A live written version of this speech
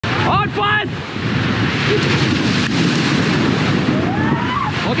On fire!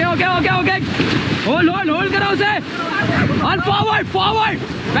 Okay. Hold करो उसे. On forward.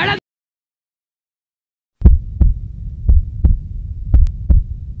 Better.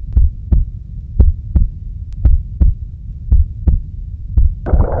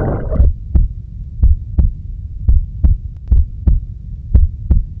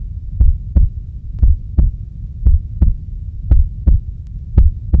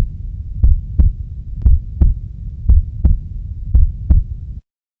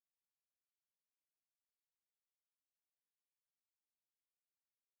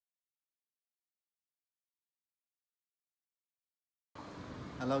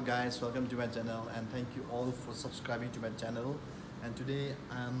 Hello guys, welcome to my channel and thank you all for subscribing to my channel. And today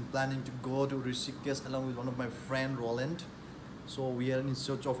I'm planning to go to Rishikesh along with one of my friend Roland. So we are in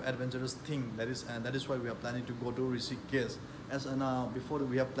search of adventurous thing, that is why we are planning to go to Rishikesh. As before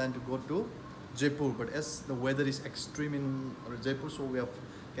we have planned to go to Jaipur, but as the weather is extreme in Jaipur, so we have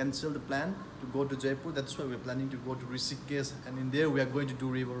cancelled the plan to go to Jaipur. That's why we are planning to go to Rishikesh, and in there we are going to do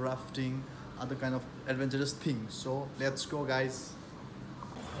river rafting, other kind of adventurous things. So let's go guys.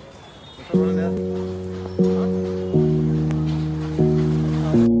 Let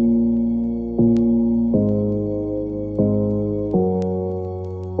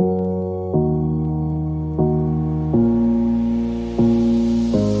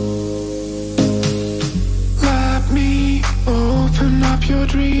me open up your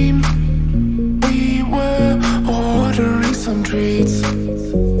dream. We were ordering some treats.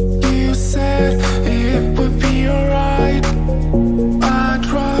 You said it would be alright. I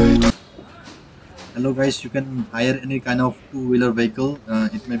tried. Hello guys, you can hire any kind of two-wheeler vehicle.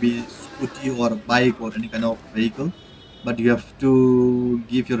 It may be scooty or bike or any kind of vehicle, but you have to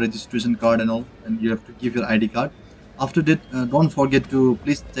give your registration card and all, and you have to give your ID card. After that, don't forget to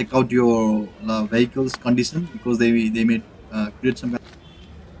please check out your vehicle's condition, because they may create some kind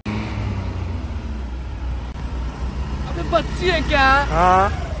बच्ची है क्या?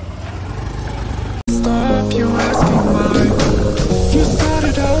 हाँ. Stop you asking why. You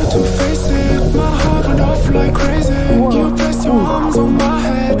started out to face it. My heart went off like crazy. You placed your arms on my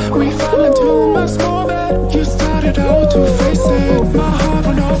head. We fell into my small bed. You started out to face it. My heart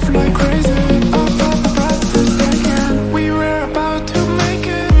went off like crazy. I felt my breath for a second. We were about to make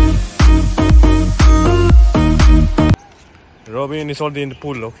it. Robin is already in the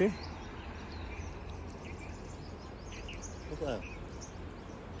pool, okay?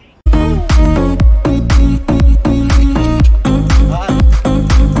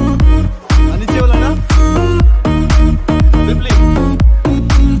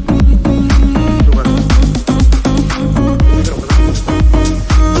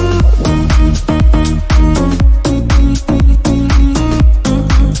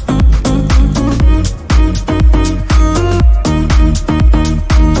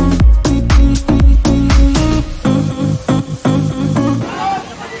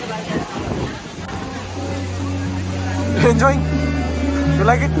 Enjoying? You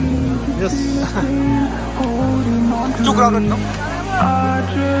like it? Yes. Too crowded, no? I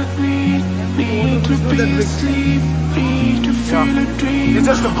just need to be asleep, need to feel a dream. It's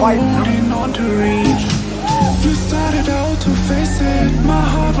just a vibe, holding on to reach. You started out to face it. My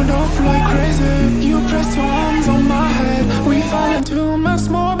heart went off like crazy. You pressed your arms on my head. We fell into my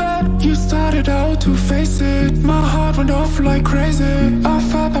small bed. You started out to face it. My heart went off like crazy. I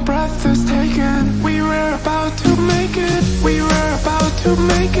felt my breath was taken. We were about to make it. We were about to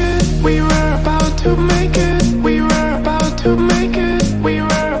make it. We were about to make it. We were about to make it. We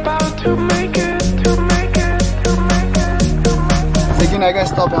were about to make it. To make it. To make it. To make it. Second आएगा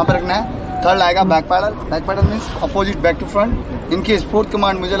stop यहाँ पर रखना है. Third आएगा back pedal means opposite back to front. In case fourth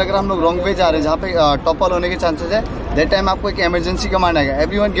command मुझे लग रहा है हम लोग रॉन्ग वे जा रहे हैं, जहाँ पे टॉपल होने के चांसेस है. दैट टाइम आपको एक इमरजेंसी कमांड आएगा.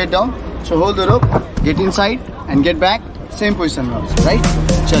 Everyone get down, so hold the rope, get inside and get back. Same position में, राइट.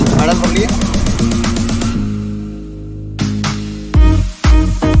 चल पैडल पकड़िए.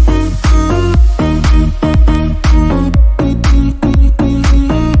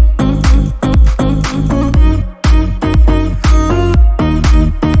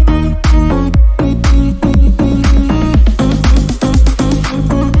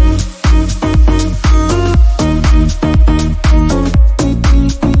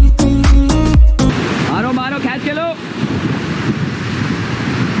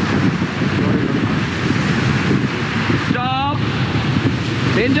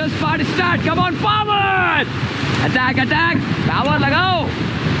 Danger spot start. Come on forward. Attack. Power लगाओ.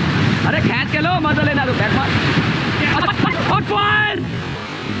 अरे खींच के लो, मजा लेना तो बैक मार. On fire.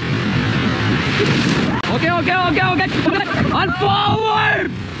 Okay. On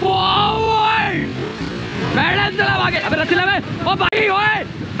forward. चलाओ आगे। अबे रस्सी ले ओ भाई, ओए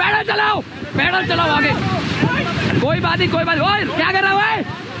पैडल चलाओ आगे। कोई बात नहीं ओए क्या कर रहा है?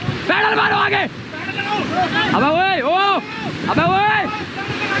 पैडल मारो आगे। अबे ओए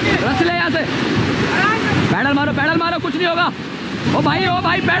रस्सी ले यहाँ से। पैडल मारो कुछ नहीं होगा। ओ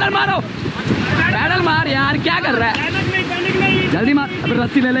भाई पैडल मार यार, क्या कर रहा है? जल्दी मार। अबे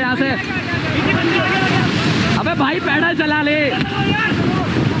रस्सी ले यहाँ से। अबे भाई पैडल चला ले।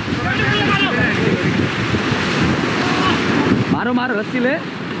 मारो रस्सी ले।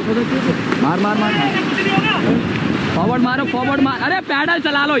 मार फॉरवर्ड मार। अरे पैडल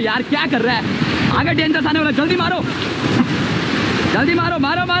चला लो यार, क्या कर रहा है? आगे डेंजर आने वाला। जल्दी मारो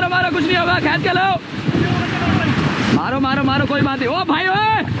कुछ नहीं होगा। खींच के लो। मारो कोई बात नहीं। ओ भाई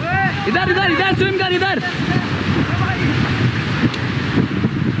ओए इधर स्विम कर इधर।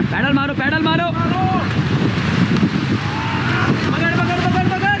 पैडल मारो।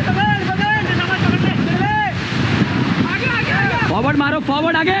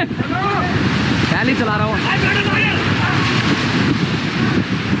 फॉरवर्ड आगे। पहले चला रहा हूँ।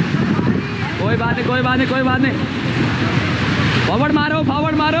 कोई बात नहीं। फॉरवर्ड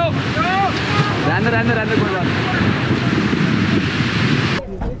मारो। रहने कोई बात।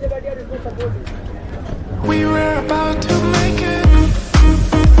 We were about to make it.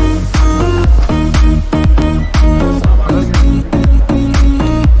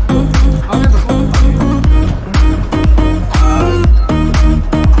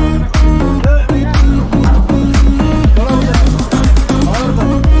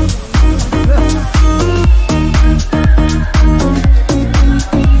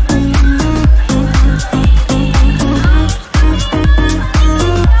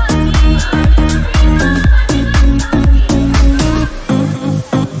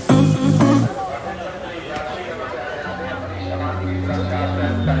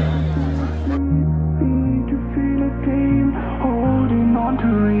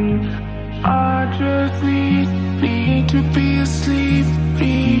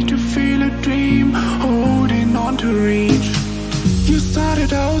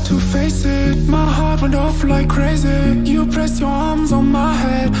 Like crazy, you pressed your arms on my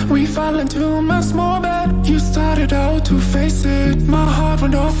head. We fell into my small bed. You started out to face it. My heart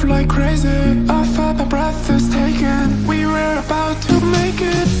went off like crazy. I felt my breath was taken. We were about to make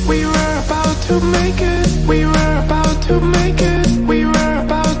it. We were about to make it. We were about to make it. We were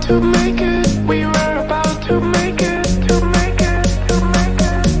about to make it. We were about to make it.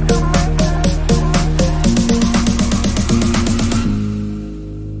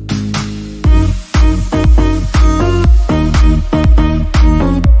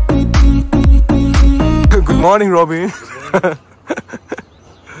 Morning, Robin.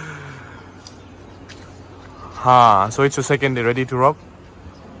 So it's your second day. Ready to rock?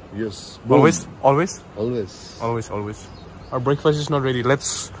 Yes. Always. Always. Our breakfast is not ready. Let's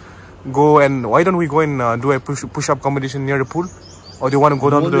go and why don't we go and do a push-up competition near the pool? Or do you want to go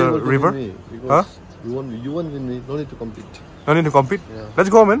down to the river? Huh? You won't win me. No need to compete. No need to compete? Yeah. Let's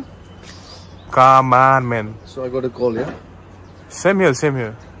go, man. Come on, man. So I got a call, yeah? Same here.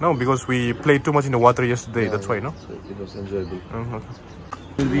 No, because we played too much in the water yesterday. That's why, no? It was enjoyable. Okay.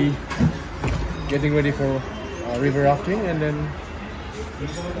 We'll be getting ready for river rafting, and then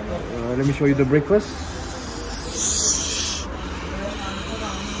let me show you the breakfast.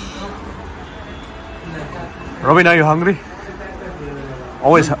 Robin, are you hungry?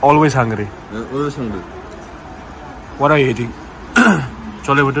 Always hungry. Yeah, always hungry. What are you eating?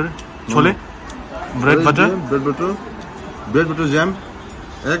 Chole bhature? Chole? Bread butter? Bread butter, jam,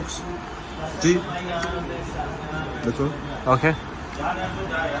 eggs, tea. That's all. Okay.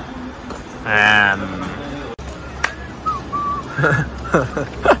 And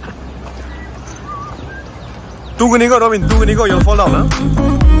tunggu nih kok, Robin. Tunggu nih kok, you'll fall down,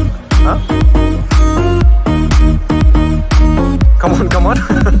 huh? Come on.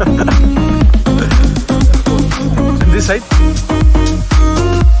 This side.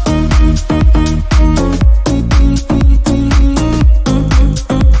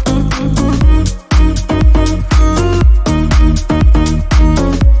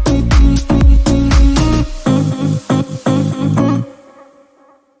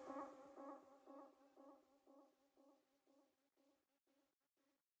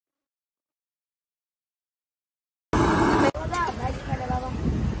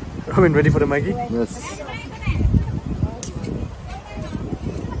 Robin, ready for the Maggie? Yes.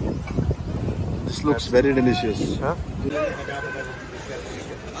 This looks very delicious. Huh?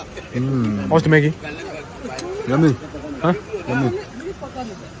 How's the Maggie? Yummy. Huh? Yummy.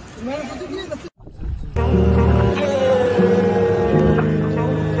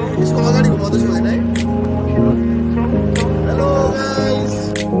 इसको अगाडि घुमाउँदैछु हैन है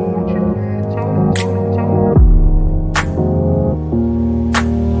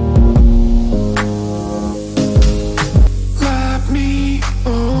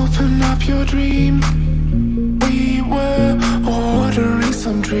up your dream. We were ordering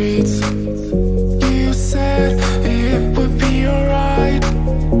some treats. You said it would be alright.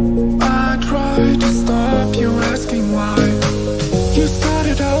 I tried to stop you, asking why. You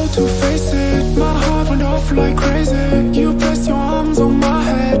started out to face it. My heart went off like crazy. You pressed your arms on my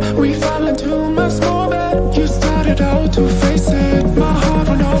head. We fell into my small bed. You started out to face it. My heart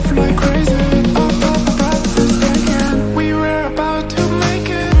went off like crazy. I felt my breath was taken. We were about to make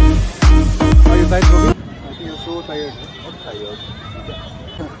it. Are you tired, Govind? I think you're so tired. Not tired.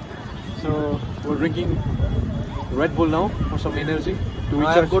 So we're drinking Red Bull now for some energy to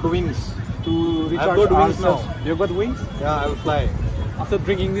recharge. I've got wings. To recharge I've got wings ourselves. now. You've got wings? Yeah, I will fly. After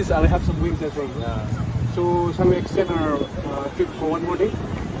drinking this, I'll have some wings as well. Yeah. So shall we extend our trip for one more day?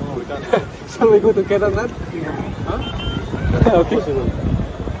 No, we can't. Shall we go to Kedarnath? Huh? Okay.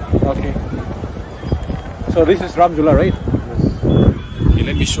 Okay. So this is Ramjula, right? Yes. Okay,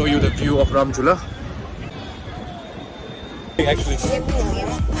 let me show you the view of Ramjula. Actually,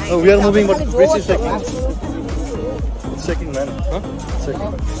 We are moving, but the bridge is shaking. It's shaking, man. huh? It's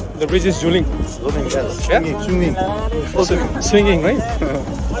shaking. The bridge is juling. Rolling, yes. Yeah? Swinging. Swinging, right?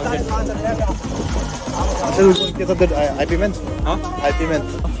 Actually, we're going to get that IP man. Huh? IP man.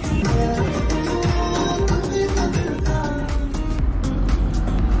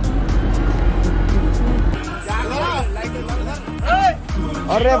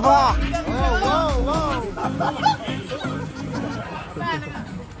 अरे वाह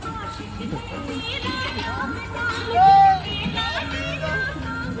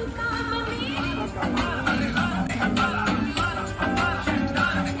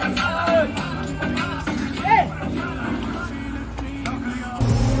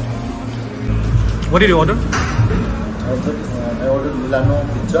What did you order? I ordered Milano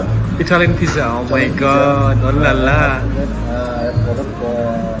pizza. Italian pizza. Oh my god. Oh la la. I ordered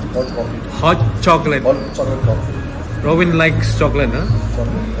hot coffee. Hot chocolate. Hot chocolate coffee. Robin likes chocolate, huh?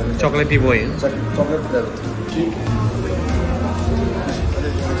 Chocolate. Chocolatey boy. Chocolate flavor.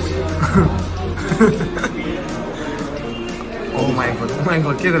 Oh my god. Oh my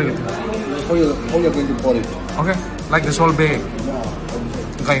god. क्या करेंगे तुम? How you are going to pour it? Okay. Like this whole bag.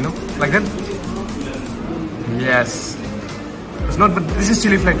 Okay, you know? Like that? Yes. It's not, but this is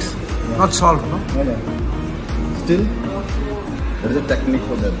chili flakes. Not salt, no? No. Still, there is a technique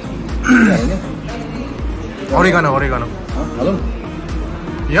for that. Oregano. Huh? Hello?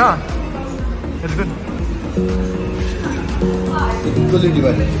 Yeah. It's good. Equally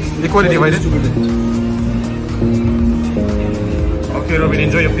divided. Equally divided? Distributed. Okay, Robin,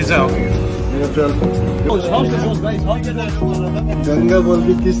 enjoy your pizza. Okay. Ganga बोल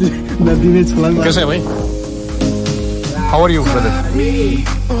के किसी नदी में छलांग मारा। कैसे है भाई? How are you, brother?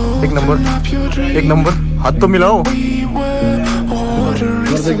 एक नंबर हाथ तो मिलाओ।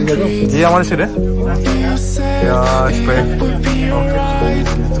 ये हमारे सिर है? Yeah, it's great.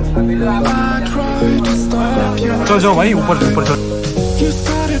 चल जाओ भाई ऊपर चल।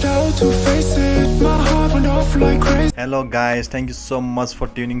 Hello guys, thank you so much for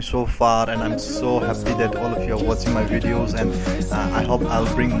tuning so far, and I'm so happy that all of you are watching my videos, and I hope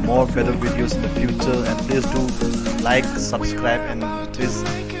I'll bring more better videos in the future. And please do like, subscribe, and please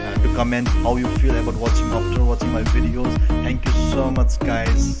to comment how you feel about after watching my videos. Thank you so much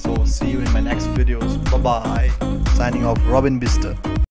guys. So see you in my next videos. Bye bye. Signing off, Robin Bister.